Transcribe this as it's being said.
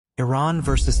Iran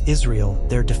versus Israel,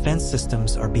 their defense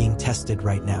systems are being tested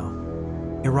right now.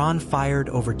 Iran fired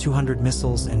over 200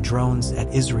 missiles and drones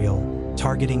at Israel,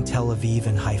 targeting Tel Aviv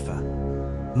and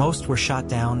Haifa. Most were shot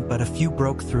down, but a few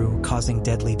broke through, causing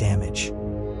deadly damage.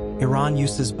 Iran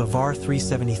uses Bavar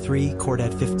 373,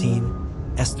 Cordat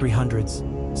 15,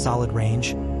 S-300s, solid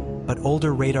range, but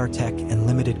older radar tech and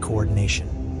limited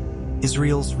coordination.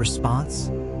 Israel's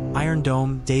response? Iron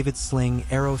Dome, David Sling,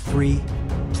 Arrow 3,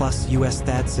 plus US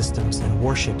THAAD systems and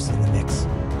warships in the mix.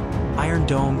 Iron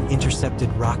Dome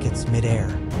intercepted rockets mid-air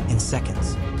in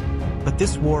seconds. But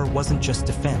this war wasn't just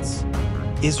defense.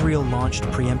 Israel launched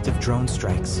preemptive drone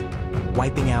strikes,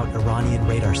 wiping out Iranian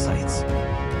radar sites.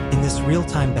 In this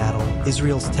real-time battle,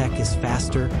 Israel's tech is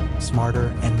faster,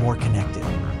 smarter, and more connected.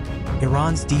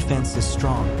 Iran's defense is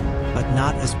strong, but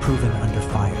not as proven under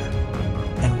fire.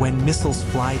 And when missiles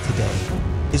fly today,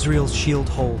 Israel's shield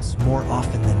holds more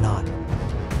often than not.